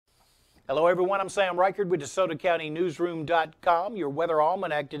Hello everyone, I'm Sam Reichard with DeSotoCountyNewsroom.com. Your weather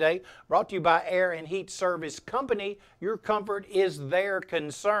almanac today brought to you by Air and Heat Service Company. Your comfort is their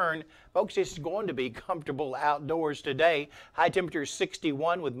concern. Folks, it's going to be comfortable outdoors today. High temperature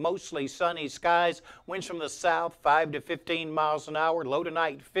 61 with mostly sunny skies. Winds from the south 5 to 15 miles an hour. Low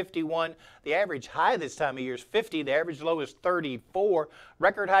tonight 51. The average high this time of year is 50. The average low is 34.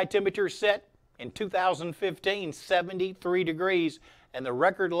 Record high temperature set in 2015, 73 degrees. And the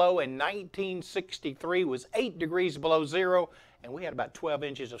record low in 1963 was 8 degrees below zero, and we had about 12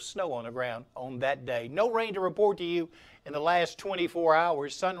 inches of snow on the ground on that day. No rain to report to you in the last 24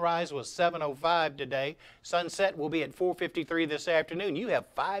 hours. Sunrise was 7:05 today. Sunset will be at 4:53 this afternoon. You have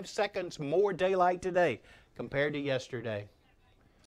 5 seconds more daylight today compared to yesterday.